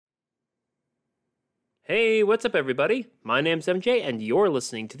Hey, what's up, everybody? My name's MJ, and you're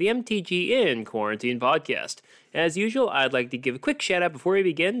listening to the MTG in Quarantine podcast. As usual, I'd like to give a quick shout out before we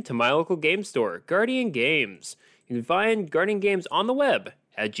begin to my local game store, Guardian Games. You can find Guardian Games on the web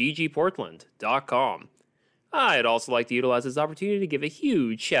at ggportland.com. I'd also like to utilize this opportunity to give a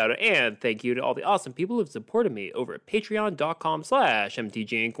huge shout out and thank you to all the awesome people who've supported me over at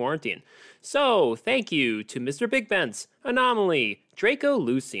patreon.com/MTG in Quarantine. So, thank you to Mr. Big Bents, Anomaly, Draco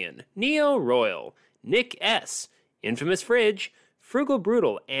Lucian, Neo Royal, Nick S., Infamous Fridge, Frugal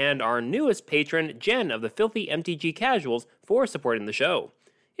Brutal, and our newest patron, Jen of the Filthy MTG Casuals, for supporting the show.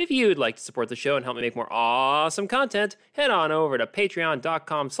 If you'd like to support the show and help me make more awesome content, head on over to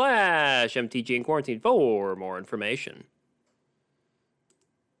patreon.com/MTG in Quarantine for more information.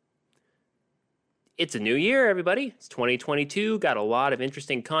 It's a new year, everybody. It's 2022. Got a lot of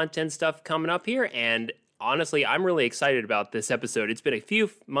interesting content stuff coming up here, and honestly, I'm really excited about this episode. It's been a few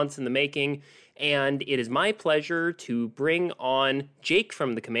months in the making, and it is my pleasure to bring on Jake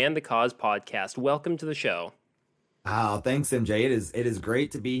from the Command the Cause podcast. Welcome to the show. Oh, thanks, MJ. It is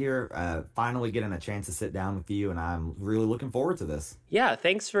great to be here. Finally getting a chance to sit down with you, and I'm really looking forward to this. Yeah,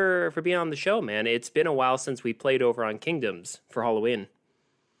 thanks for being on the show, man. It's been a while since we played over on Kingdoms for Halloween.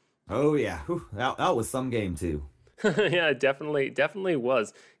 Oh yeah, Whew, that was some game too. Yeah, it definitely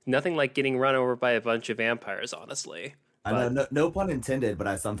was. Nothing like getting run over by a bunch of vampires, honestly. I know, no pun intended, but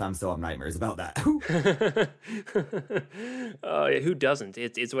I sometimes still have nightmares about that. Oh, yeah, who doesn't?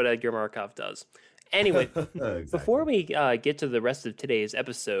 It's what Edgar Markov does. Anyway, Exactly. Before we get to the rest of today's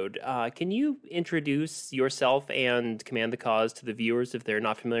episode, can you introduce yourself and Command the Cause to the viewers if they're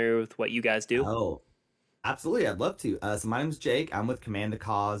not familiar with what you guys do? Oh, absolutely, I'd love to. So my name's Jake. I'm with Command the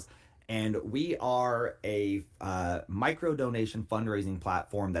Cause, and we are a micro donation fundraising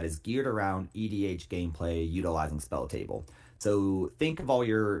platform that is geared around EDH gameplay utilizing Spell Table. So think of all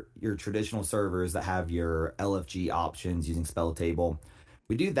your traditional servers that have your LFG options using Spell Table.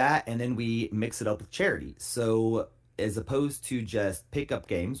 We do that, and then we mix it up with charity. So as opposed to just pickup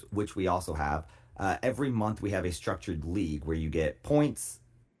games, which we also have, every month we have a structured league where you get points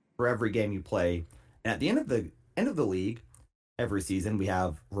for every game you play. And at the end of the league, every season, we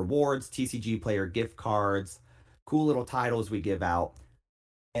have rewards, TCG player gift cards, cool little titles we give out.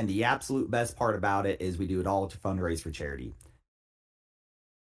 And the absolute best part about it is we do it all to fundraise for charity.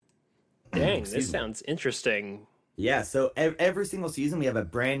 Dang, this sounds interesting. Yeah, so every single season we have a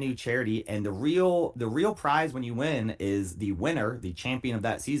brand new charity, and the real prize when you win is the winner, the champion of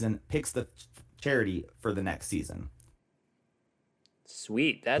that season, picks the charity for the next season.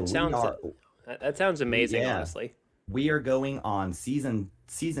 Sweet. That sounds amazing, yeah, honestly. We are going on season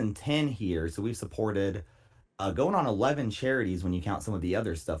 10 here, so we've supported going on 11 charities when you count some of the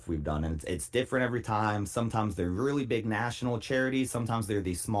other stuff we've done, and it's different every time. Sometimes they're really big national charities, sometimes they're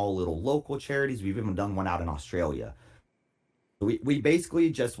these small little local charities. We've even done one out in Australia. We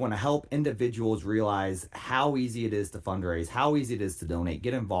basically just want to help individuals realize how easy it is to fundraise, how easy it is to donate,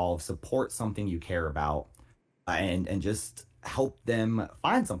 get involved, support something you care about, and just help them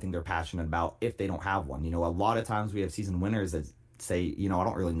find something they're passionate about if they don't have one. You know, a lot of times we have season winners that say, you know, I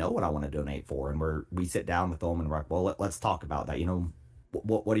don't really know what I want to donate for, and we sit down with them and we're like, well, let's talk about that. You know,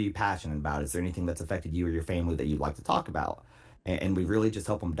 what are you passionate about? Is there anything that's affected you or your family that you'd like to talk about? And we really just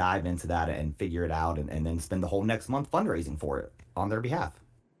help them dive into that and figure it out, and then spend the whole next month fundraising for it on their behalf.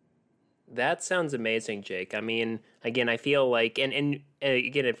 That sounds amazing, Jake. I mean, again, I feel like, and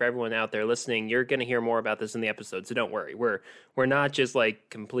again, for everyone out there listening, you're going to hear more about this in the episode, so don't worry. We're not just like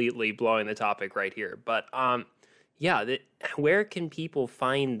completely blowing the topic right here, but yeah, where can people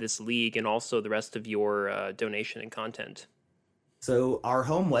find this league and also the rest of your donation and content? So our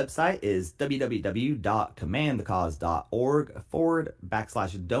home website is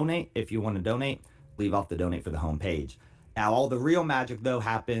www.commandthecause.org/donate. If you want to donate, leave off the donate for the home page. Now, all the real magic, though,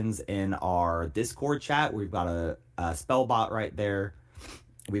 happens in our Discord chat. We've got a spell bot right there.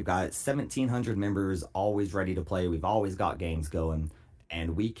 We've got 1,700 members always ready to play. We've always got games going.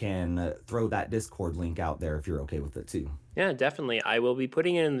 And we can throw that Discord link out there if you're okay with it, too. Yeah, definitely. I will be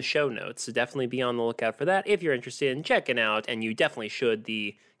putting it in the show notes, so definitely be on the lookout for that if you're interested in checking out, and you definitely should,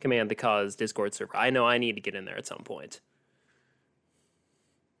 the Command the Cause Discord server. I know I need to get in there at some point.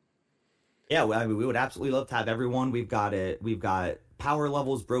 Yeah, I mean, we would absolutely love to have everyone. We've got power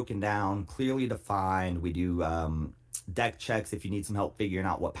levels broken down, clearly defined. We do deck checks if you need some help figuring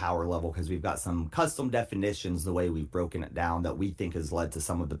out what power level, because we've got some custom definitions the way we've broken it down that we think has led to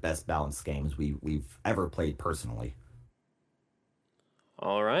some of the best balanced games we've ever played personally.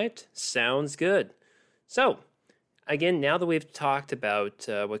 All right, sounds good. So, again, now that we've talked about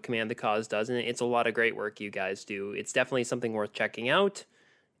what Command the Cause does, and it's a lot of great work you guys do, it's definitely something worth checking out.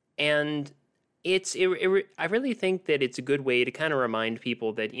 And I really think that it's a good way to kind of remind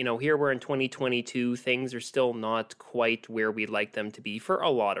people that, here we're in 2022, things are still not quite where we'd like them to be for a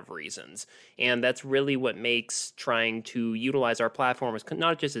lot of reasons. And that's really what makes trying to utilize our platform as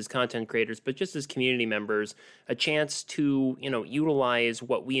not just as content creators, but just as community members, a chance to, utilize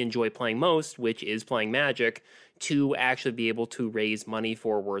what we enjoy playing most, which is playing Magic, to actually be able to raise money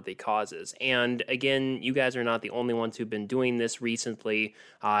for worthy causes. And again, you guys are not the only ones who've been doing this recently.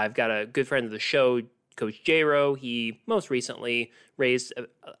 I've got a good friend of the show, Coach J-Ro. He most recently raised,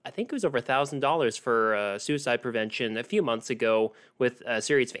 I think it was over $1,000 for suicide prevention a few months ago with a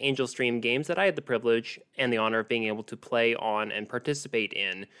series of Angel Stream games that I had the privilege and the honor of being able to play on and participate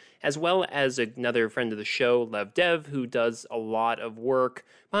in, as well as another friend of the show, Lev Dev, who does a lot of work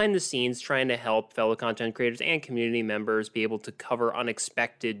behind the scenes trying to help fellow content creators and community members be able to cover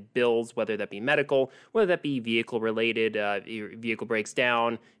unexpected bills, whether that be medical, whether that be vehicle related, your vehicle breaks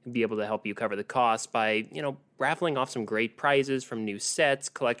down, and be able to help you cover the costs by, raffling off some great prizes from new sets,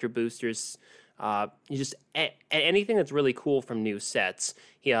 collector boosters, anything that's really cool from new sets.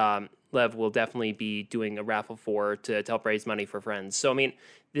 Lev will definitely be doing a raffle to help raise money for friends. So,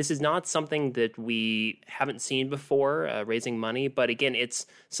 this is not something that we haven't seen before, raising money, but again, it's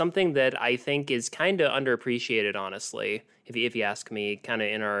something that I think is kind of underappreciated, honestly, if you ask me, kind of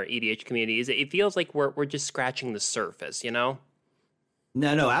in our EDH community. It feels like we're just scratching the surface, No,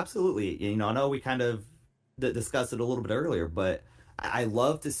 absolutely. I know we kind of discussed it a little bit earlier, but I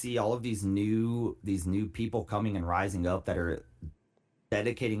love to see all of these new people coming and rising up that are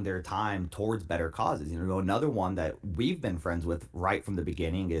dedicating their time towards better causes. Another one that we've been friends with right from the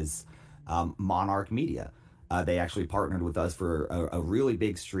beginning is Monarch Media. They actually partnered with us for a really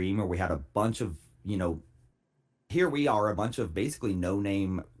big stream where we had a bunch of, here we are, a bunch of basically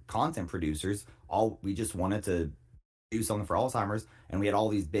no-name content producers. We just wanted to do something for Alzheimer's, and we had all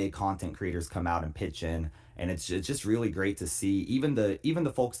these big content creators come out and pitch in, and it's just really great to see even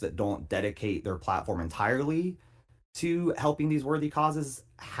the folks that don't dedicate their platform entirely to helping these worthy causes,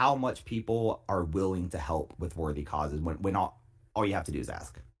 how much people are willing to help with worthy causes when all you have to do is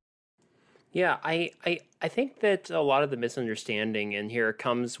ask. Yeah, I think that a lot of the misunderstanding in here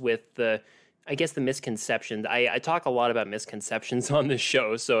comes with the misconceptions. I talk a lot about misconceptions on this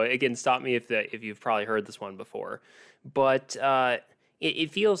show, so again, stop me if you've probably heard this one before. But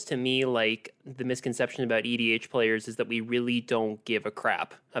it feels to me like the misconception about EDH players is that we really don't give a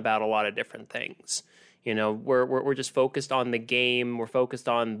crap about a lot of different things. We're just focused on the game. We're focused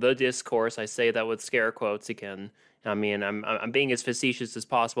on the discourse. I say that with scare quotes again. I'm being as facetious as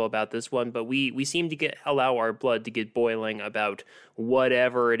possible about this one, but we seem to allow our blood to get boiling about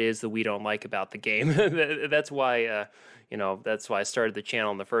whatever it is that we don't like about the game. That's why that's why I started the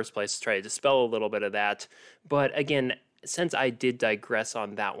channel in the first place, to try to dispel a little bit of that. But again, since I did digress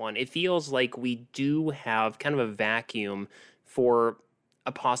on that one, it feels like we do have kind of a vacuum for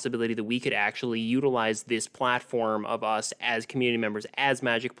a possibility that we could actually utilize this platform of us as community members, as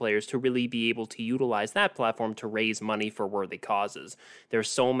Magic players, to really be able to utilize that platform to raise money for worthy causes. There's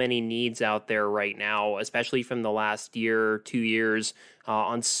so many needs out there right now, especially from the last year, 2 years,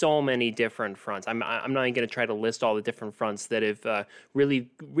 on so many different fronts. I'm not even going to try to list all the different fronts that have really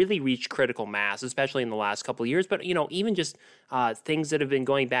reached critical mass, especially in the last couple of years. But, even just things that have been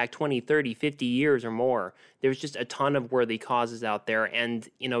going back 20, 30, 50 years or more. There's just a ton of worthy causes out there. And,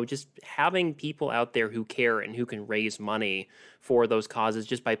 just having people out there who care and who can raise money for those causes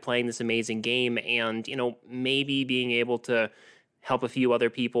just by playing this amazing game and, maybe being able to help a few other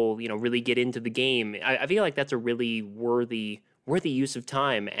people, really get into the game. I feel like that's a really worthy use of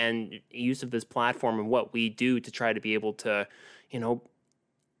time and use of this platform and what we do to try to be able to,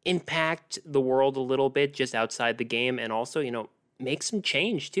 impact the world a little bit just outside the game, and also, make some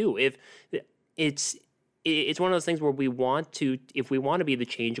change too. If it's one of those things where if we want to be the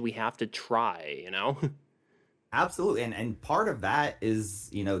change, we have to try, Absolutely. And part of that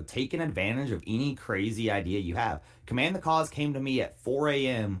is, taking advantage of any crazy idea you have. Command the Cause came to me at 4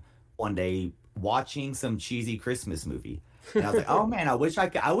 a.m. one day watching some cheesy Christmas movie. And I was like, oh man, I wish I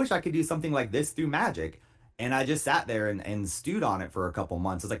could do something like this through Magic. And I just sat there and stewed on it for a couple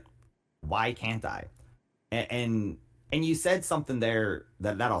months. I was like, why can't I? And you said something there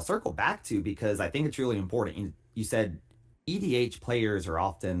that I'll circle back to, because I think it's really important. You said EDH players are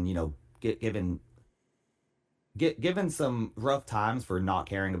often, given some rough times for not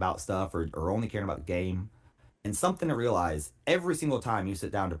caring about stuff or only caring about the game. And something to realize, every single time you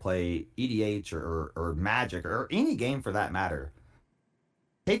sit down to play EDH or Magic or any game for that matter,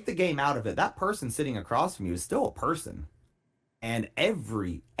 take the game out of it. That person sitting across from you is still a person. And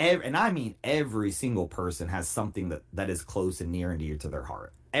every and I mean every single person has something that is close and near and dear to their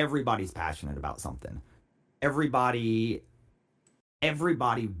heart. everybody's passionate about something. Everybody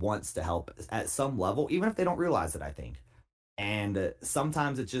everybody wants to help at some level, even if they don't realize it, I think. And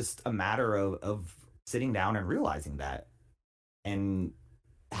sometimes it's just a matter of sitting down and realizing that and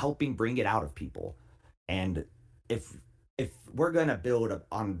helping bring it out of people. And if if we're gonna build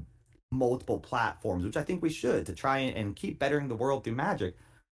on multiple platforms, which I think we should, to try and keep bettering the world through Magic,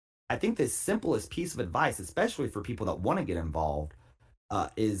 I think the simplest piece of advice, especially for people that want to get involved,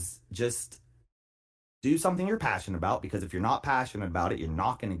 is just do something you're passionate about. Because if you're not passionate about it, you're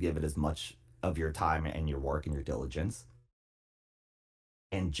not going to give it as much of your time and your work and your diligence.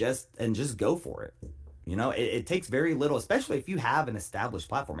 And just go for it. It takes very little, especially if you have an established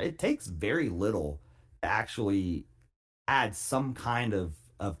platform. It takes very little to actually add some kind of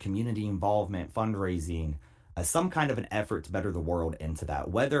community involvement, fundraising, some kind of an effort to better the world into that.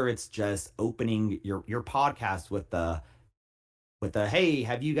 Whether it's just opening your podcast with the hey,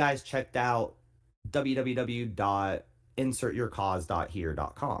 have you guys checked out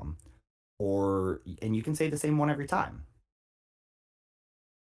www.insertyourcause.here.com, and you can say the same one every time.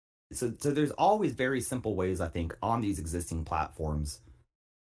 So there's always very simple ways, I think, on these existing platforms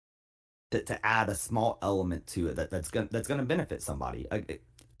to add a small element to it that's gonna benefit somebody.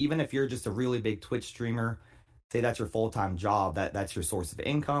 Even if you're just a really big Twitch streamer, say that's your full-time job, that's your source of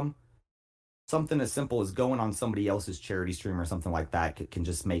income. Something as simple as going on somebody else's charity stream or something like that can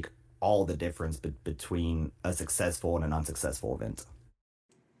just make all the difference between a successful and an unsuccessful event.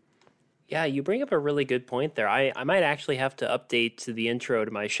 Yeah, you bring up a really good point there. I might actually have to update the intro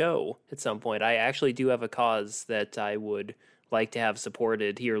to my show at some point. I actually do have a cause that I would like to have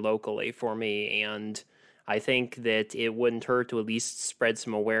supported here locally for me, and I think that it wouldn't hurt to at least spread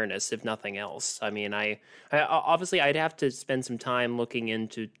some awareness, if nothing else. I mean, I obviously I'd have to spend some time looking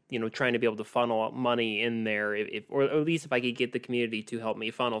into, trying to be able to funnel money in there, or at least if I could get the community to help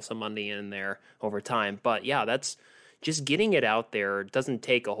me funnel some money in there over time. But yeah, that's just getting it out there doesn't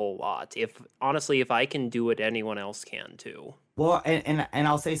take a whole lot. If I can do it, anyone else can too. Well, and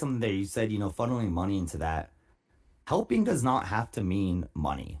I'll say something there. You said, funneling money into that. Helping does not have to mean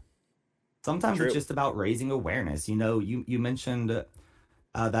money. Sometimes True. it's just about raising awareness. You mentioned that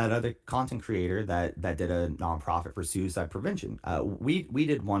other content creator that did a nonprofit for suicide prevention. We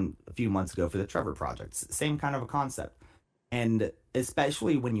did one a few months ago for the Trevor Project. Same kind of a concept. And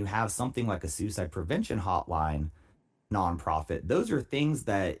especially when you have something like a suicide prevention hotline nonprofit, those are things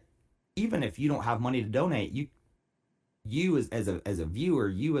that even if you don't have money to donate, you as a viewer,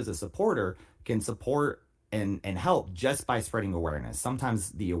 you as a supporter can support and help just by spreading awareness.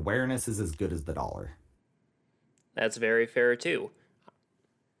 Sometimes the awareness is as good as the dollar. That's very fair too.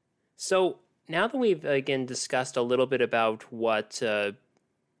 So now that we've again discussed a little bit about what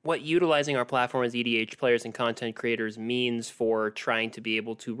utilizing our platform as EDH players and content creators means for trying to be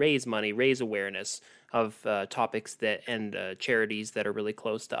able to raise money, raise awareness of topics and charities that are really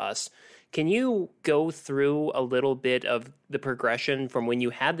close to us. Can you go through a little bit of the progression from when you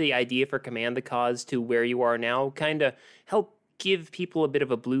had the idea for Command the Cause to where you are now? Kind of help give people a bit of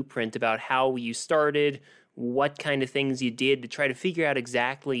a blueprint about how you started, what kind of things you did to try to figure out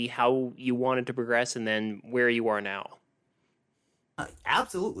exactly how you wanted to progress, and then where you are now.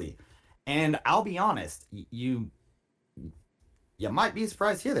 Absolutely. And I'll be honest, you might be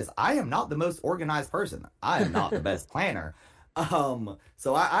surprised to hear this. I am not the most organized person. I am not the best planner.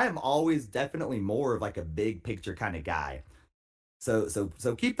 So I am always definitely more of like a big picture kind of guy. So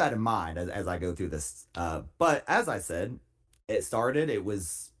keep that in mind as I go through this. But as I said, it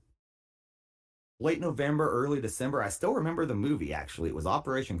was late November, early December. I still remember the movie, actually. It was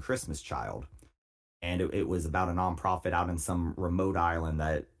Operation Christmas Child. And it was about a nonprofit out in some remote island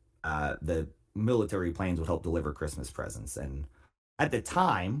that the military planes would help deliver Christmas presents. And at the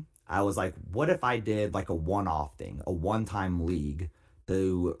time, I was like, what if I did like a one-off thing, a one-time league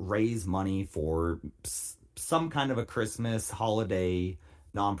to raise money for some kind of a Christmas holiday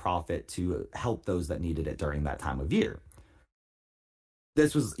nonprofit to help those that needed it during that time of year.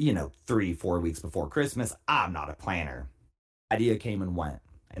 This was, 3-4 weeks before Christmas. I'm not a planner. Idea came and went.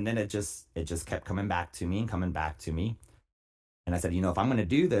 And then it just kept coming back to me and coming back to me. And I said, if I'm going to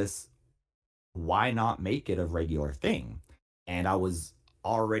do this, why not make it a regular thing? And I was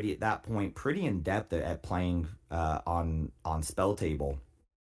already at that point pretty in depth at playing on Spell Table.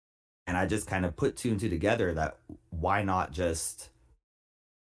 And I just kind of put two and two together that why not just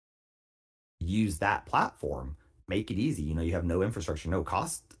use that platform, make it easy. You have no infrastructure, no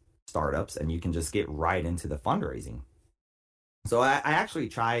cost startups, and you can just get right into the fundraising. So I actually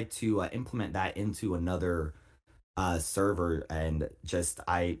tried to implement that into another server, and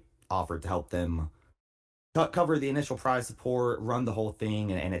I offered to help them cover the initial prize support, run the whole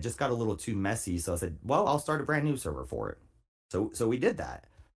thing, and it just got a little too messy. So I said, well, I'll start a brand new server for it. So we did that.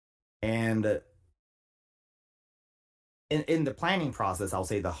 And in the planning process, I'll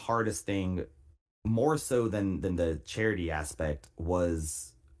say the hardest thing, more so than the charity aspect,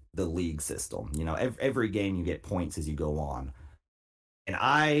 was the league system. You know, every game you get points as you go on. And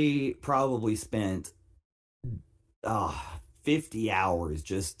I probably spent 50 hours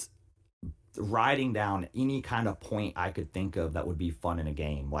just writing down any kind of point I could think of that would be fun in a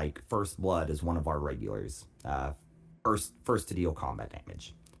game. Like First Blood is one of our regulars. First to deal combat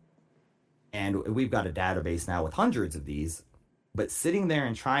damage. And we've got a database now with hundreds of these. But sitting there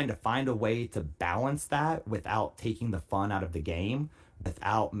and trying to find a way to balance that without taking the fun out of the game,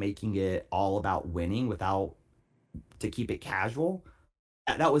 without making it all about winning, to keep it casual,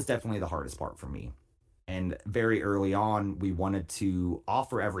 that was definitely the hardest part for me. And very early on, we wanted to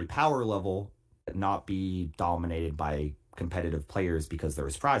offer every power level, but not be dominated by competitive players because there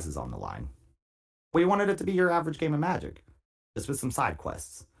was prizes on the line. We wanted it to be your average game of Magic, just with some side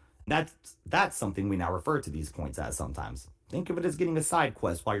quests. That's something we now refer to these points as sometimes. Think of it as getting a side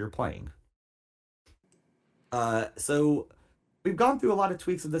quest while you're playing. So we've gone through a lot of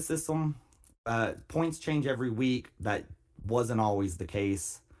tweaks of the system. Points change every week. That wasn't always the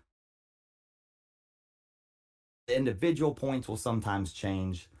case. The individual points will sometimes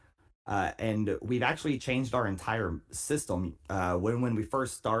change. And we've actually changed our entire system. When we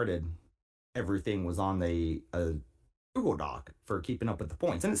first started, everything was on the Google Doc for keeping up with the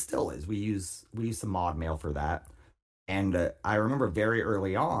points, and it still is. We use some mod mail for that. And I remember very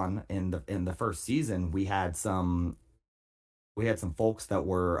early on in the first season, we had some folks that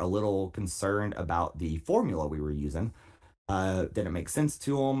were a little concerned about the formula we were using. Didn't make sense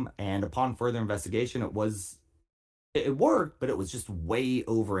to them, and upon further investigation, it worked, but it was just way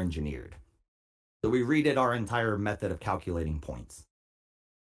over engineered. So we redid our entire method of calculating points.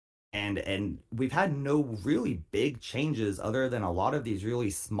 And we've had no really big changes other than a lot of these really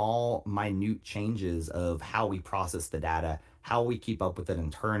small, minute changes of how we process the data, how we keep up with it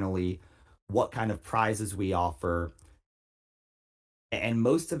internally, what kind of prizes we offer. And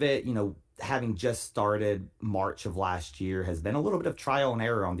most of it, having just started March of last year, has been a little bit of trial and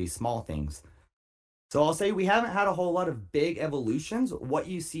error on these small things. So I'll say we haven't had a whole lot of big evolutions. What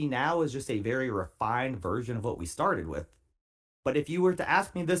you see now is just a very refined version of what we started with. But if you were to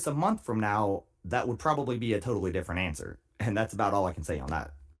ask me this a month from now, that would probably be a totally different answer. And that's about all I can say on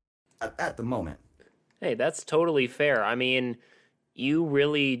that at the moment. Hey, that's totally fair. I mean, you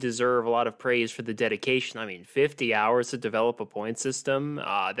really deserve a lot of praise for the dedication. I mean, 50 hours to develop a point system,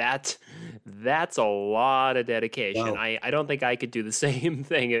 that's a lot of dedication. Well, I don't think I could do the same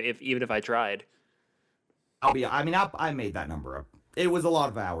thing even if I tried. I made that number up. It was a lot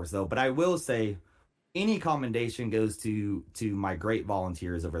of hours though, but I will say any commendation goes to my great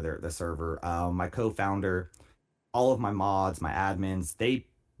volunteers over there at the server. My co-founder, all of my mods, my admins,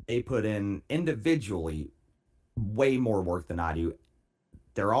 they put in individually way more work than I do.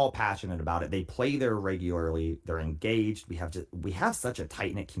 They're all passionate about it. They play there regularly. They're engaged. We have such a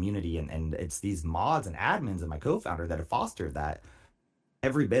tight-knit community, and it's these mods and admins and my co-founder that have fostered that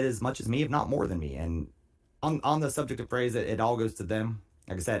every bit as much as me, if not more than me. And on the subject of praise, it all goes to them.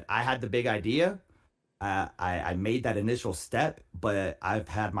 Like I said, I had the big idea. I made that initial step, but I've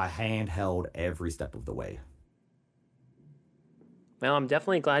had my hand held every step of the way. Well, I'm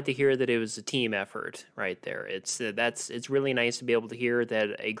definitely glad to hear that it was a team effort right there. It's really nice to be able to hear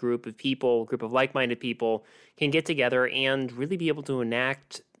that a group of like-minded people can get together and really be able to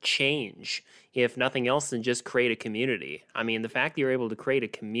enact change, if nothing else than just create a community. I mean, the fact that you're able to create a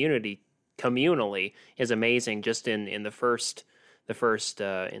community communally is amazing just just in the first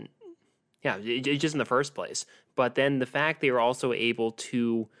place. But then the fact that you're also able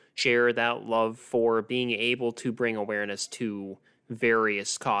to share that love for being able to bring awareness to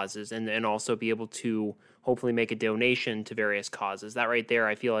various causes and also be able to hopefully make a donation to various causes. That right there,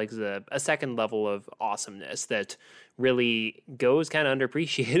 I feel like is a second level of awesomeness that really goes kind of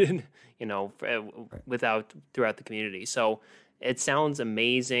underappreciated, throughout the community. So it sounds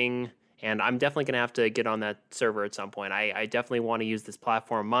amazing. And I'm definitely going to have to get on that server at some point. I definitely want to use this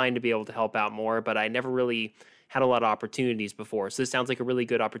platform of mine to be able to help out more, but I never really had a lot of opportunities before. So this sounds like a really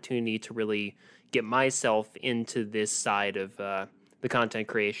good opportunity to really get myself into this side of the content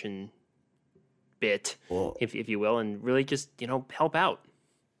creation bit, if you will, and really just, help out.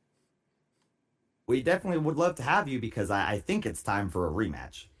 We definitely would love to have you because I think it's time for a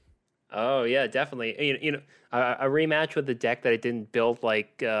rematch. Oh yeah, definitely. A rematch with the deck that I didn't build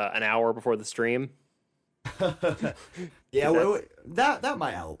like an hour before the stream. Yeah, that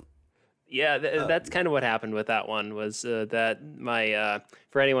might help. Yeah, Uh, that's kind of what happened with that one. Was that my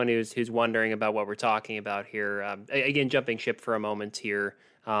for anyone who's wondering about what we're talking about here? Again, jumping ship for a moment here.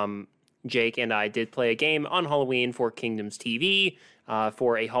 Um, Jake and I did play a game on Halloween for Kingdoms TV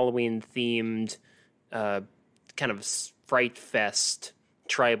for a Halloween themed uh, kind of fright fest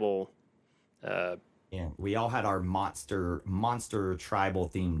tribal. Uh, yeah, we all had our monster tribal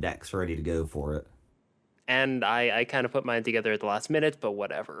themed decks ready to go for it. and I kind of put mine together at the last minute, but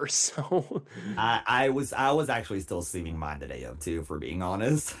whatever. So I was actually still saving mine today up too, for being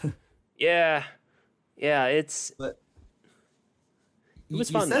honest. yeah, yeah, But it was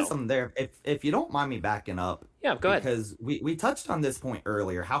you fun said though. something there. If you don't mind me backing up, Yeah, go ahead. because we touched on this point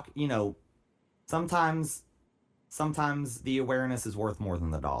earlier. How sometimes the awareness is worth more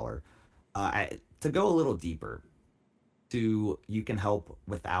than the dollar. To go a little deeper, you can help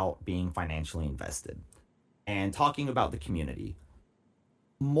without being financially invested, and talking about the community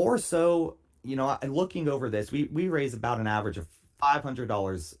more so. Looking over this, we raise about an average of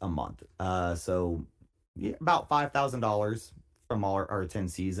 $500 a month. So yeah, about $5,000 from our 10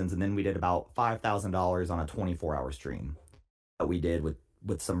 seasons, and then we did about $5,000 on a 24-hour stream that we did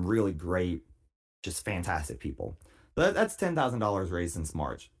with some really great, just fantastic people. That's $10,000 raised since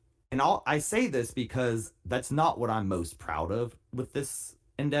March. And I say this because that's not what I'm most proud of with this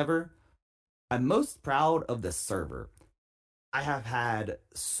endeavor. I'm most proud of the server. I have had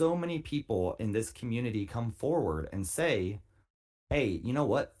so many people in this community come forward and say, "Hey, you know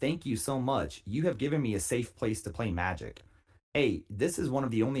what? Thank you so much. You have given me a safe place to play Magic. Hey, this is one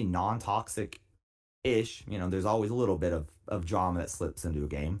of the only non-toxic ish, there's always a little bit of drama that slips into a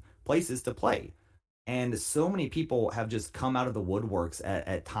game, places to play." And so many people have just come out of the woodworks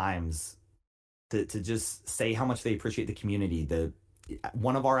at times to just say how much they appreciate the community.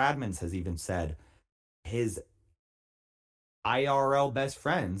 One of our admins has even said his IRL best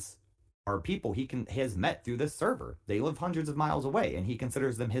friends are people he has met through this server. They live hundreds of miles away, and he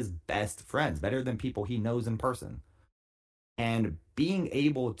considers them his best friends, better than people he knows in person. And being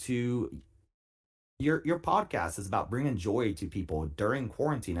able to your podcast is about bringing joy to people during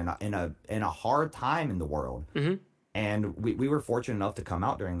quarantine and in a hard time in the world. Hmm. And we were fortunate enough to come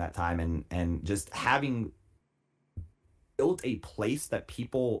out during that time, and just having built a place that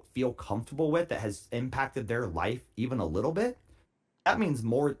people feel comfortable with, that has impacted their life even a little bit. That means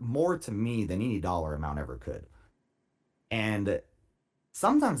more to me than any dollar amount ever could. And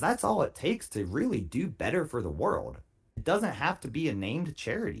sometimes that's all it takes to really do better for the world. It doesn't have to be a named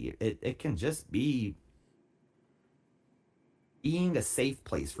charity. It can just be being a safe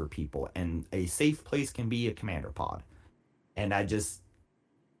place for people, and a safe place can be a commander pod. And I just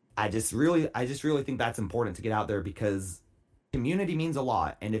really think that's important to get out there, because community means a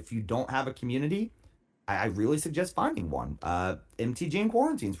lot. And if you don't have a community, I really suggest finding one. MTG in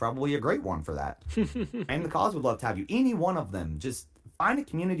Quarantine is probably a great one for that. And the cause would love to have you. Any one of them. Just find a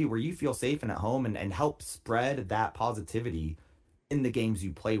community where you feel safe and at home, and help spread that positivity in the games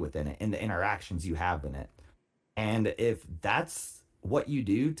you play within it, in the interactions you have in it. And if that's what you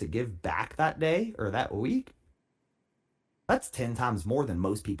do to give back that day or that week, that's 10 times more than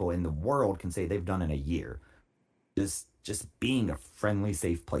most people in the world can say they've done in a year. Just being a friendly,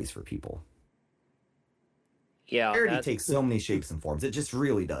 safe place for people. Yeah, Charity takes so many shapes and forms. It just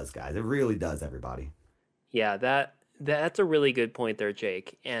really does, guys. It really does, everybody. yeah, that's a really good point there,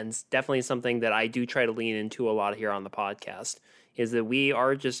 Jake, and definitely something that I do try to lean into a lot here on the podcast, is that we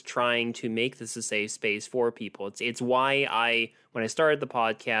are just trying to make this a safe space for people. It's why when I started the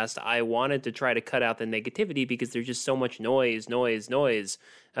podcast, I wanted to try to cut out the negativity, because there's just so much noise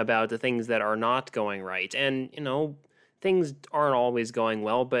about the things that are not going right. And, things aren't always going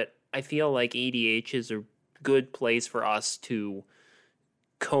well, but I feel like EDH is a good place for us to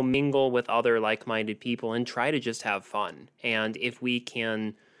commingle with other like-minded people and try to just have fun. And if we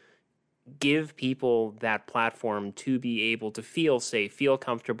can give people that platform to be able to feel safe, feel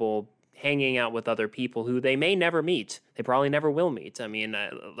comfortable hanging out with other people who they may never meet, they probably never will meet. I mean,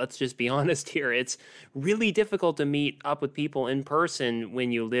 let's just be honest here. It's really difficult to meet up with people in person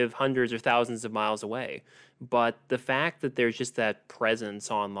when you live hundreds or thousands of miles away. But the fact that there's just that presence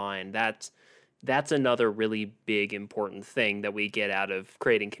online, that's another really big, important thing that we get out of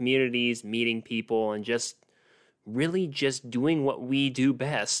creating communities, meeting people, and just really just doing what we do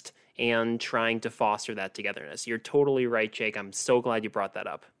best and trying to foster that togetherness. You're totally right, Jake. I'm so glad you brought that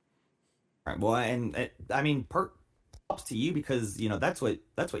up. All right. Well, and I mean, props to you, because that's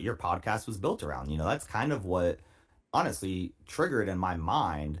what your podcast was built around. That's kind of what honestly triggered in my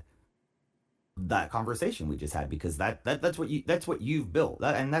mind that conversation we just had, because that's what you've built,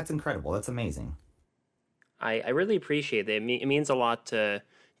 and that's incredible. That's amazing. I really appreciate it. It means a lot to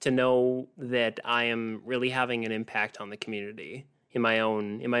to know that I am really having an impact on the community in my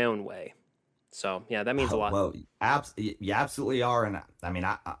own way. So yeah, that means a Oh, lot. well, you absolutely are, and I mean,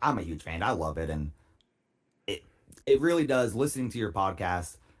 I'm a huge fan. I love it, and it it really does. Listening to your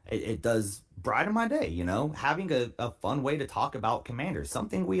podcast, it does brighten my day. You know, having a fun way to talk about Commanders,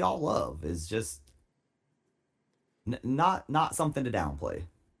 something we all love, is just not something to downplay.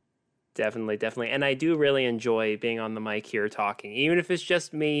 Definitely, definitely. And I do really enjoy being on the mic here talking, even if it's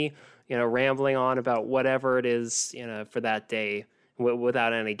just me, rambling on about whatever it is, for that day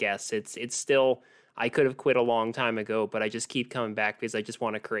without any guests. It's still, I could have quit a long time ago, but I just keep coming back because I just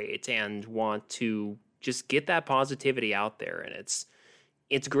want to create and want to just get that positivity out there. And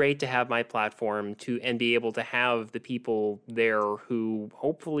it's great to have my platform to and be able to have the people there who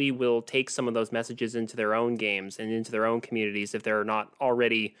hopefully will take some of those messages into their own games and into their own communities if they're not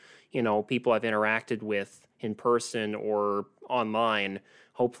already, people I've interacted with in person or online.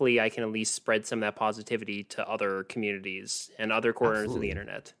 Hopefully I can at least spread some of that positivity to other communities and other corners of the Absolutely.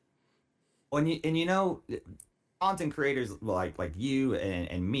 internet. When you know, content creators like you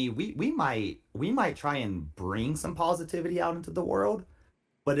and me, we might try and bring some positivity out into the world,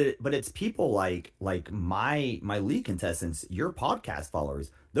 but it's people like my league contestants, your podcast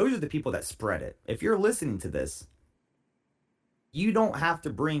followers. Those are the people that spread it. If you're listening to this, you don't have to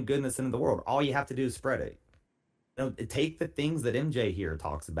bring goodness into the world. All you have to do is spread it. Take the things that MJ here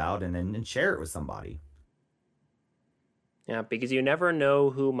talks about and share it with somebody. Yeah, because you never know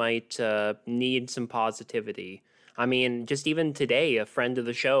who might need some positivity. I mean, just even today, a friend of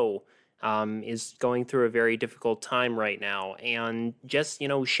the show is going through a very difficult time right now. And just,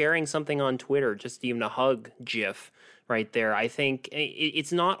 sharing something on Twitter, just even a hug GIF right there, I think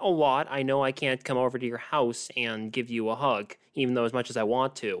it's not a lot. I know I can't come over to your house and give you a hug, even though as much as I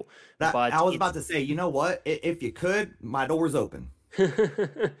want to. That I But was about it's to say, you know what? If you could, my door's open.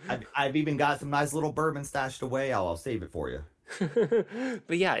 I've even got some nice little bourbon stashed away. I'll save it for you.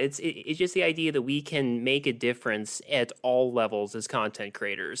 but yeah, it's just the idea that we can make a difference at all levels as content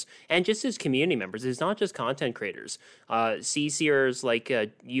creators and just as community members. It's not just content creators. CCers like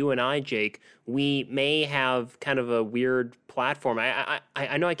you and I, Jake, we may have kind of a weird platform. I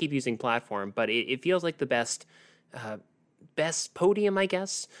know I keep using platform, but it feels like the best podium, I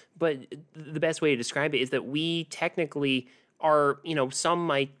guess. But the best way to describe it is that we technically are, some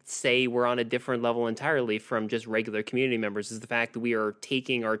might say we're on a different level entirely from just regular community members, is the fact that we are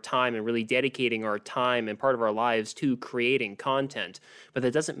taking our time and really dedicating our time and part of our lives to creating content. But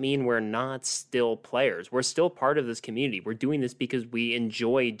that doesn't mean we're not still players. We're still part of this community. We're doing this because we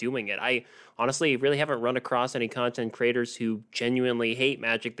enjoy doing it. I honestly really haven't run across any content creators who genuinely hate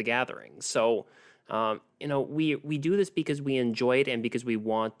Magic the Gathering. So, we do this because we enjoy it and because we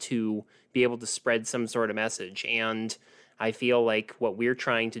want to be able to spread some sort of message. And I feel like what we're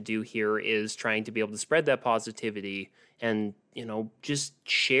trying to do here is trying to be able to spread that positivity and, just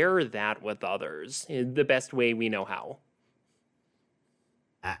share that with others in the best way we know how.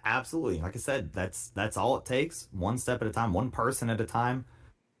 Absolutely. Like I said, that's all it takes. One step at a time, one person at a time.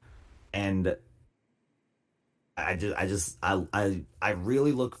 And I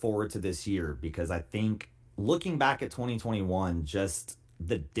really look forward to this year because I think looking back at 2021, just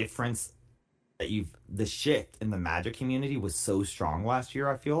the difference the shift in the Magic community was so strong last year,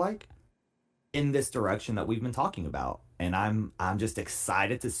 I feel like, in this direction that we've been talking about. And I'm just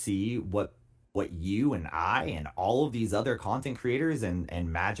excited to see what you and I and all of these other content creators and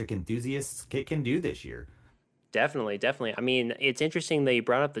Magic enthusiasts can do this year. Definitely, definitely. I mean, it's interesting that you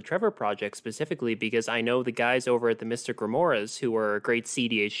brought up the Trevor Project specifically because I know the guys over at the Mystic Remoras, who are a great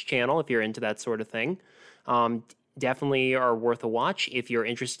CDH channel, if you're into that sort of thing. Um, Definitely are worth a watch if you're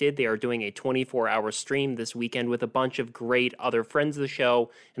interested. They are doing a 24-hour stream this weekend with a bunch of great other friends of the show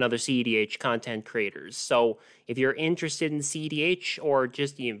and other CDH content creators. So if you're interested in CDH or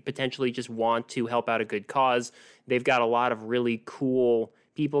just potentially just want to help out a good cause, they've got a lot of really cool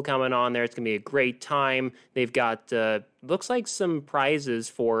people coming on there. It's going to be a great time. They've got looks like some prizes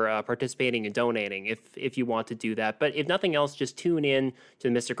for participating and donating if you want to do that. But if nothing else, just tune in to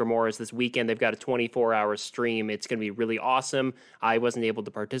the Mystic Remoras this weekend. They've got a 24-hour stream. It's going to be really awesome. I wasn't able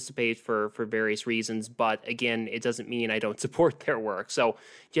to participate for various reasons, but again, it doesn't mean I don't support their work. So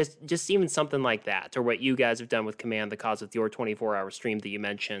just even something like that, or what you guys have done with Command the Cause with your 24-hour stream that you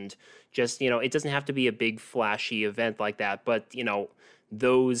mentioned. Just, it doesn't have to be a big flashy event like that, but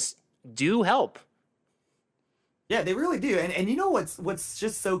those do help. Yeah, they really do. And you know what's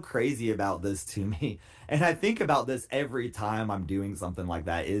just so crazy about this to me, and I think about this every time I'm doing something like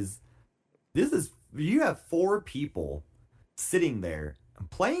that, is this is you have four people sitting there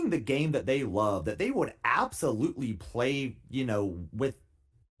playing the game that they love, that they would absolutely play, with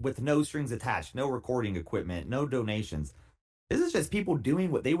with no strings attached, no recording equipment, no donations. This is just people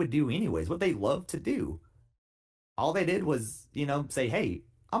doing what they would do anyways, what they love to do. All they did was, say, hey,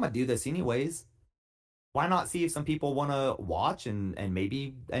 I'm gonna do this anyways. Why not see if some people want to watch and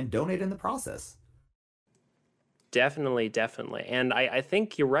maybe and donate in the process? Definitely, definitely. And I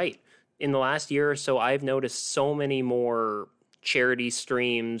think you're right. In the last year or so, I've noticed so many more charity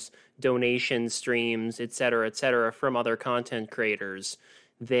streams, donation streams, et cetera, from other content creators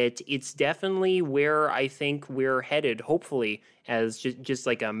that it's definitely where I think we're headed, hopefully, as just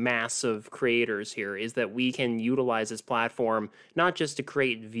like a mass of creators here, is that we can utilize this platform not just to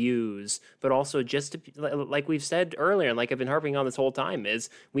create views, but also just to, like we've said earlier, and like I've been harping on this whole time, is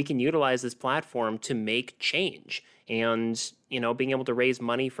we can utilize this platform to make change. And, being able to raise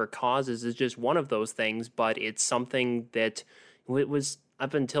money for causes is just one of those things, but it's something that it was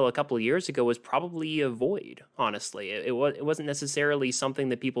up until a couple of years ago was probably a void, honestly. It wasn't necessarily something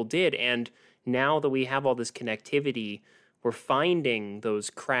that people did. And now that we have all this connectivity, we're finding those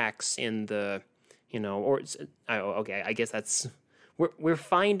cracks in the, I guess that's, we're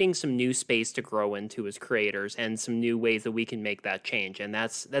finding some new space to grow into as creators and some new ways that we can make that change. And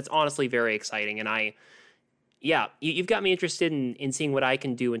that's honestly very exciting. And you've got me interested in seeing what I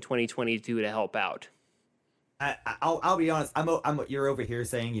can do in 2022 to help out. I'll be honest. You're over here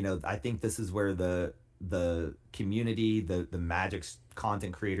saying, I think this is where the community, the Magic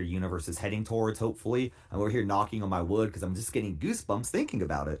content creator universe is heading towards. Hopefully, I'm over here knocking on my wood because I'm just getting goosebumps thinking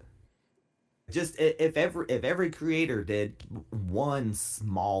about it. Just if every creator did one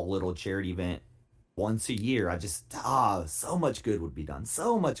small little charity event once a year, so much good would be done.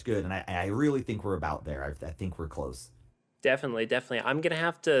 So much good, and I really think we're about there. I think we're close. Definitely, definitely. I'm going to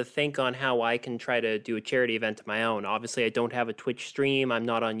have to think on how I can try to do a charity event of my own. Obviously, I don't have a Twitch stream. I'm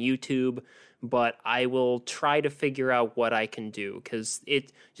not on YouTube, but I will try to figure out what I can do because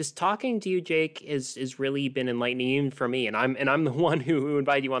just talking to you, Jake, is really been enlightening even for me. And I'm the one who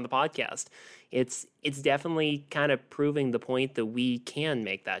invited you on the podcast. It's definitely kind of proving the point that we can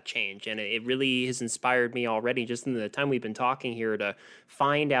make that change. And it really has inspired me already just in the time we've been talking here to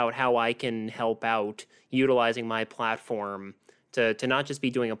find out how I can help out utilizing my platform to not just be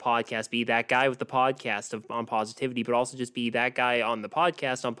doing a podcast, be that guy with the podcast on positivity, but also just be that guy on the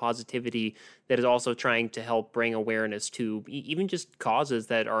podcast on positivity that is also trying to help bring awareness to even just causes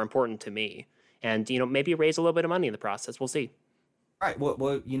that are important to me. And, maybe raise a little bit of money in the process. We'll see. All right.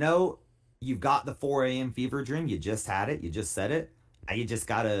 Well, you've got the 4 a.m. fever dream. You just had it. You just said it. Now you just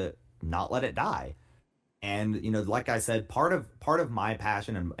got to not let it die. And, like I said, part of my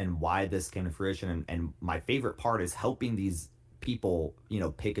passion and why this came to fruition and my favorite part is helping these people,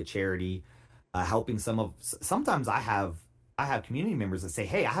 pick a charity, helping sometimes I have community members that say,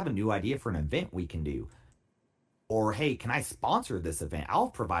 hey, I have a new idea for an event we can do. Or, hey, can I sponsor this event? I'll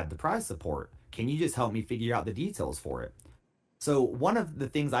provide the prize support. Can you just help me figure out the details for it? So one of the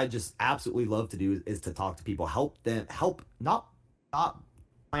things I just absolutely love to do is to talk to people, help not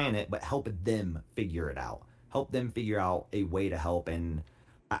plan it, but help them figure it out. Help them figure out a way to help. And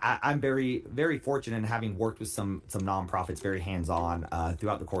I'm very, very fortunate in having worked with some nonprofits, very hands-on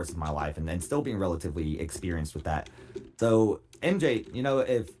throughout the course of my life, and still being relatively experienced with that. So MJ,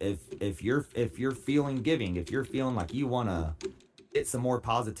 if you're feeling giving, if you're feeling like you want to get some more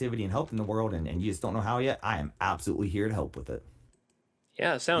positivity and help in the world, and you just don't know how yet, I am absolutely here to help with it.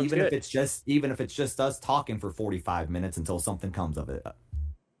 Yeah, sounds even good. Even if it's just us talking for 45 minutes until something comes of it.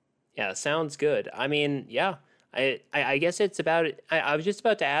 Yeah, sounds good. I mean, yeah, I guess it's about it. I was just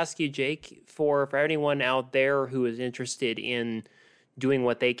about to ask you, Jake, for anyone out there who is interested in doing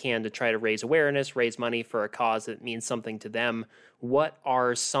what they can to try to raise awareness, raise money for a cause that means something to them, what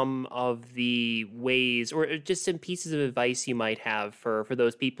are some of the ways or just some pieces of advice you might have for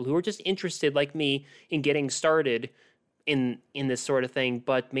those people who are just interested, like me, in getting started in this sort of thing,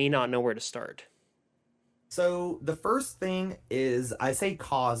 but may not know where to start? So the first thing is I say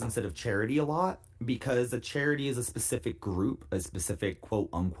cause instead of charity a lot because a charity is a specific group, a specific quote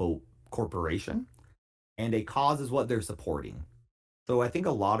unquote corporation, and a cause is what they're supporting. So I think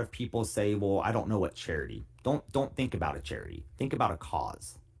a lot of people say, well, I don't know what charity. Don't think about a charity. Think about a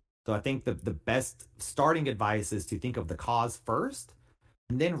cause. So I think the best starting advice is to think of the cause first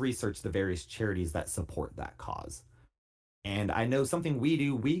and then research the various charities that support that cause. And I know something we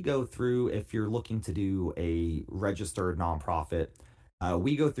do, we go through, if you're looking to do a registered nonprofit,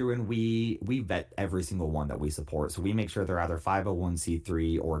 we go through and we vet every single one that we support. So we make sure they're either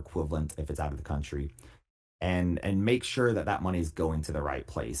 501c3 or equivalent if it's out of the country, and make sure that money is going to the right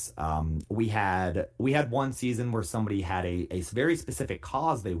place. We had one season where somebody had a very specific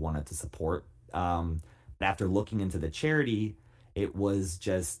cause they wanted to support. But after looking into the charity, It was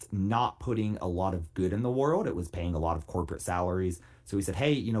just not putting a lot of good in the world. It was paying a lot of corporate salaries. So we said,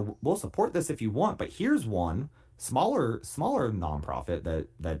 hey, we'll support this if you want, but here's one smaller nonprofit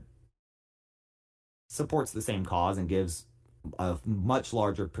that supports the same cause and gives a much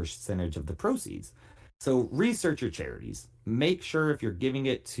larger percentage of the proceeds. So research your charities. Make sure if you're giving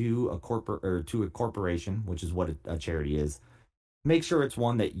it to a corporate or to a corporation, which is what a charity is, make sure it's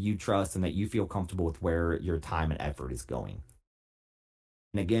one that you trust and that you feel comfortable with where your time and effort is going.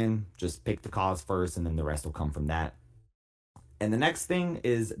 And again, just pick the cause first and then the rest will come from that. And the next thing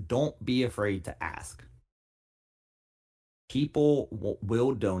is don't be afraid to ask. People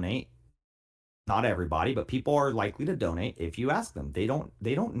will donate. Not everybody, but people are likely to donate if you ask them. They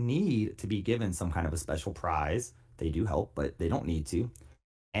don't need to be given some kind of a special prize. They do help, but they don't need to.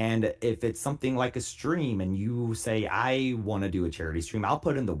 And if it's something like a stream and you say, I want to do a charity stream, I'll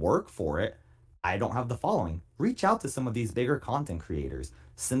put in the work for it. I don't have the following. Reach out to some of these bigger content creators.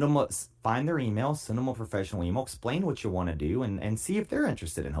 Find their email, send them a professional email, explain what you want to do, and see if they're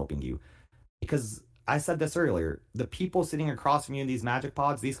interested in helping you. Because I said this earlier, the people sitting across from you in these magic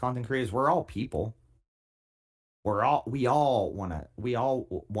pods, these content creators, we're all people. We all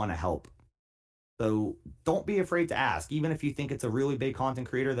wanna help. So don't be afraid to ask, even if you think it's a really big content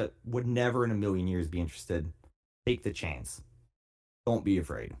creator that would never in a million years be interested. Take the chance. Don't be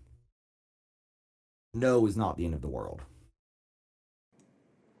afraid. No is not the end of the world.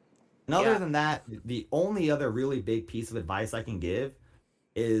 And other than that, the only other really big piece of advice I can give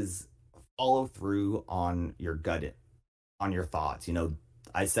is follow through on your gut, on your thoughts.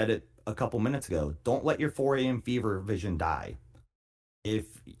 I said it a couple minutes ago. Don't let your 4 a.m. fever vision die.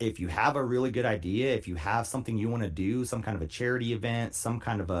 If you have a really good idea, if you have something you want to do, some kind of a charity event, some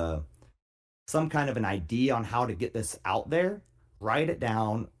kind of an idea on how to get this out there, write it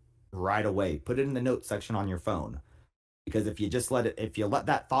down right away. Put it in the notes section on your phone. Because if you let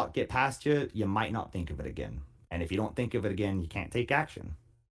that thought get past you, you might not think of it again. And if you don't think of it again, you can't take action.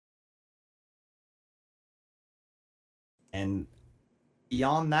 And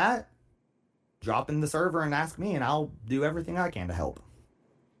beyond that, drop in the server and ask me, and I'll do everything I can to help.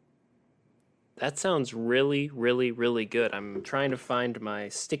 That sounds really, really, really good. I'm trying to find my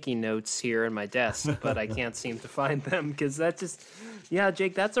sticky notes here in my desk, but I can't seem to find them because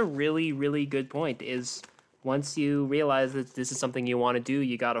Jake, that's a really, really good point. Is once you realize that this is something you want to do,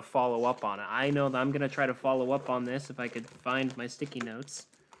 you got to follow up on it. I know that I'm going to try to follow up on this if I could find my sticky notes.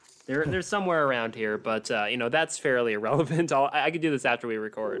 They're somewhere around here, but that's fairly irrelevant. I could do this after we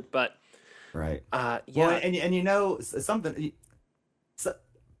record, but right. Yeah. Well, and something.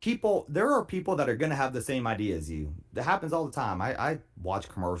 There are people that are going to have the same idea as you. That happens all the time. I watch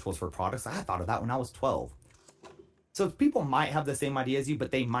commercials for products. I thought of that when I was 12. So people might have the same idea as you, but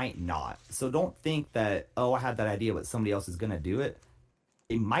they might not. So don't think that, I had that idea, but somebody else is going to do it.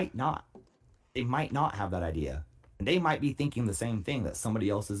 They might not. They might not have that idea. And they might be thinking the same thing, that somebody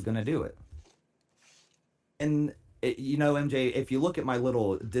else is going to do it. And, MJ, if you look at my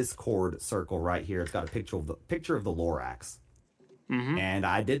little Discord circle right here, it's got a picture of the Lorax. Mm-hmm. And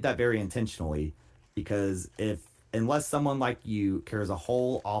I did that very intentionally because unless someone like you cares a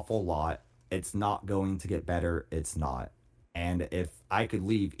whole awful lot, it's not going to get better. It's not. And if I could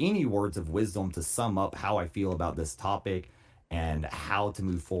leave any words of wisdom to sum up how I feel about this topic and how to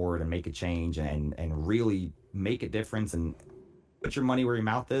move forward and make a change and really make a difference and put your money where your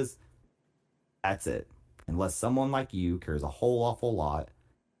mouth is, that's it. Unless someone like you cares a whole awful lot,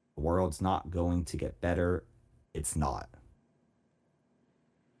 the world's not going to get better. It's not.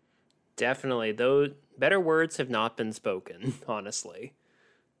 Definitely. Those better words have not been spoken, honestly.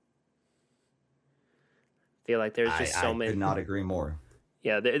 I feel like there's just so many. I could not agree more.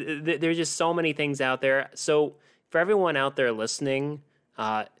 Yeah, there's just so many things out there. So for everyone out there listening,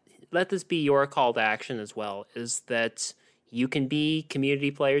 let this be your call to action as well, is that you can be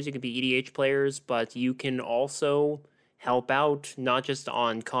community players, you can be EDH players, but you can also help out not just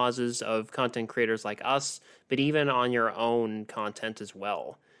on causes of content creators like us, but even on your own content as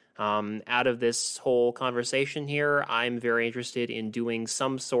well. Out of this whole conversation here, I'm very interested in doing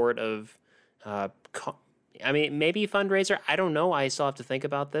some sort of, maybe fundraiser. I don't know. I still have to think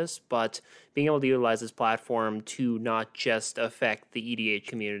about this, but being able to utilize this platform to not just affect the EDH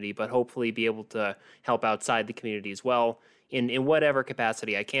community, but hopefully be able to help outside the community as well in whatever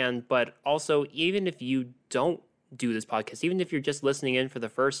capacity I can. But also, even if you don't do this podcast, even if you're just listening in for the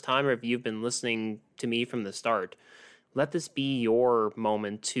first time, or if you've been listening to me from the start, let this be your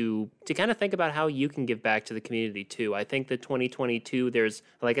moment to kind of think about how you can give back to the community too. I think that 2022, there's,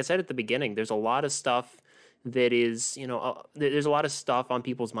 like I said at the beginning, there's a lot of stuff that is, there's a lot of stuff on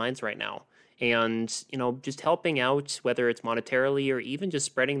people's minds right now. and, just helping out, whether it's monetarily or even just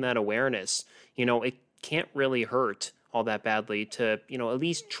spreading that awareness. It can't really hurt all that badly to, at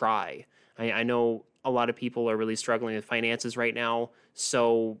least try. I know a lot of people are really struggling with finances right now.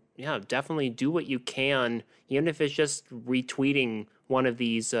 So, yeah, definitely do what you can, even if it's just retweeting one of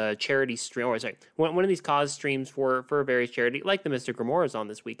these charity streams, one of these cause streams for various charity, like the Mystic Remoras on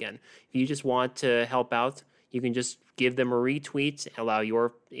this weekend. If you just want to help out, you can just give them a retweet,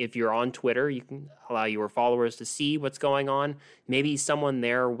 if you're on Twitter, you can allow your followers to see what's going on. Maybe someone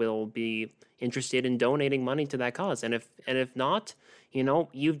there will be interested in donating money to that cause. And if not,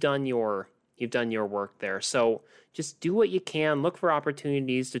 you've done your work there. So just do what you can. Look for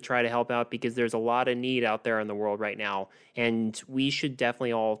opportunities to try to help out, because there's a lot of need out there in the world right now. And we should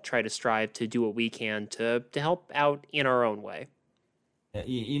definitely all try to strive to do what we can to help out in our own way.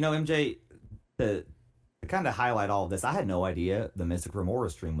 MJ, to kind of highlight all of this, I had no idea the Mystic Remora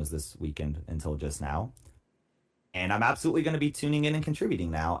stream was this weekend until just now. And I'm absolutely going to be tuning in and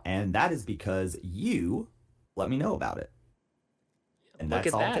contributing now. And that is because you let me know about it. And Look that's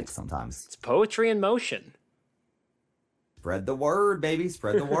at all that. it takes sometimes. It's poetry in motion. Spread the word, baby.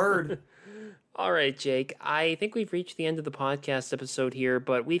 Spread the word. All right, Jake. I think we've reached the end of the podcast episode here,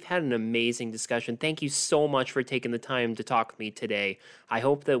 but we've had an amazing discussion. Thank you so much for taking the time to talk with me today. I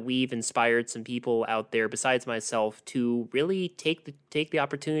hope that we've inspired some people out there besides myself to really take the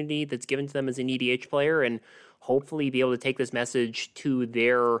opportunity that's given to them as an EDH player, and hopefully be able to take this message to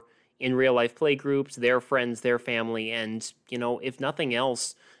their in real life play groups, their friends, their family, and, if nothing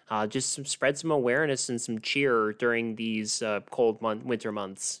else, just spread some awareness and some cheer during these cold winter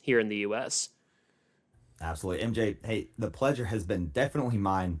months here in the U.S. Absolutely. MJ, hey, the pleasure has been definitely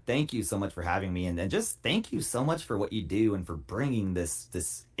mine. Thank you so much for having me. And just thank you so much for what you do and for bringing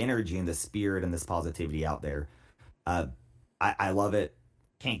this energy and this spirit and this positivity out there. I love it.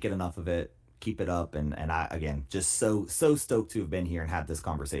 Can't get enough of it. Keep it up. And I, again, just so stoked to have been here and had this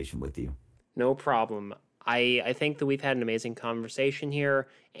conversation with you. No problem. I think that we've had an amazing conversation here.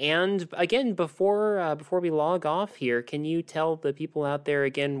 And again, before we log off here, can you tell the people out there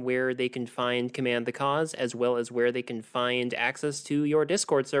again where they can find Command the Cause, as well as where they can find access to your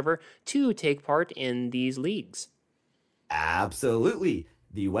Discord server to take part in these leagues? Absolutely.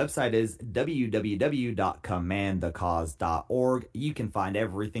 The website is www.commandthecause.org. You can find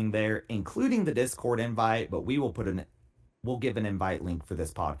everything there, including the Discord invite, but we'll give an invite link for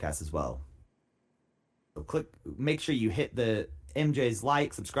this podcast as well. So make sure you hit the MJ's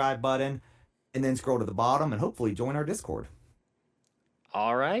subscribe button, and then scroll to the bottom and hopefully join our Discord.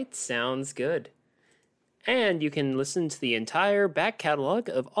 All right, sounds good. And you can listen to the entire back catalog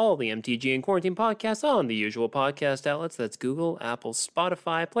of all the MTG in Quarantine podcasts on the usual podcast outlets. That's Google, Apple,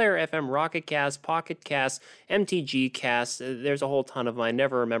 Spotify, Player FM, Rocket Cast, Pocket Cast, MTG Cast. There's a whole ton of them. I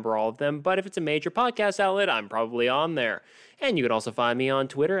never remember all of them, but if it's a major podcast outlet, I'm probably on there. And you can also find me on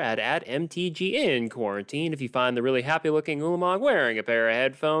Twitter at MTGinQuarantine. If you find the really happy-looking Ulamog wearing a pair of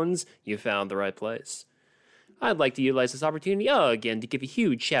headphones, you found the right place. I'd like to utilize this opportunity again to give a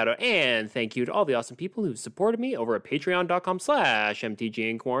huge shout out and thank you to all the awesome people who've supported me over at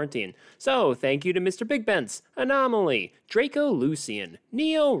patreon.com/MTGinQuarantine. So thank you to Mr. Big Bents, Anomaly, Draco Lucian,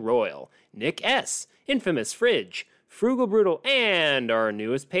 Neo Royal, Nick S, Infamous Fridge, Frugal Brutal, and our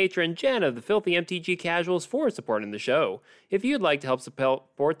newest patron, Jen of the Filthy MTG Casuals, for supporting the show. If you'd like to help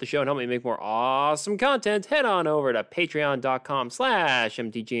support the show and help me make more awesome content, head on over to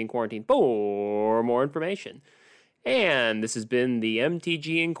patreon.com/MTGinQuarantine for more information. And this has been the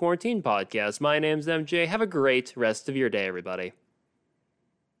MTG in Quarantine podcast. My name's MJ. Have a great rest of your day, everybody.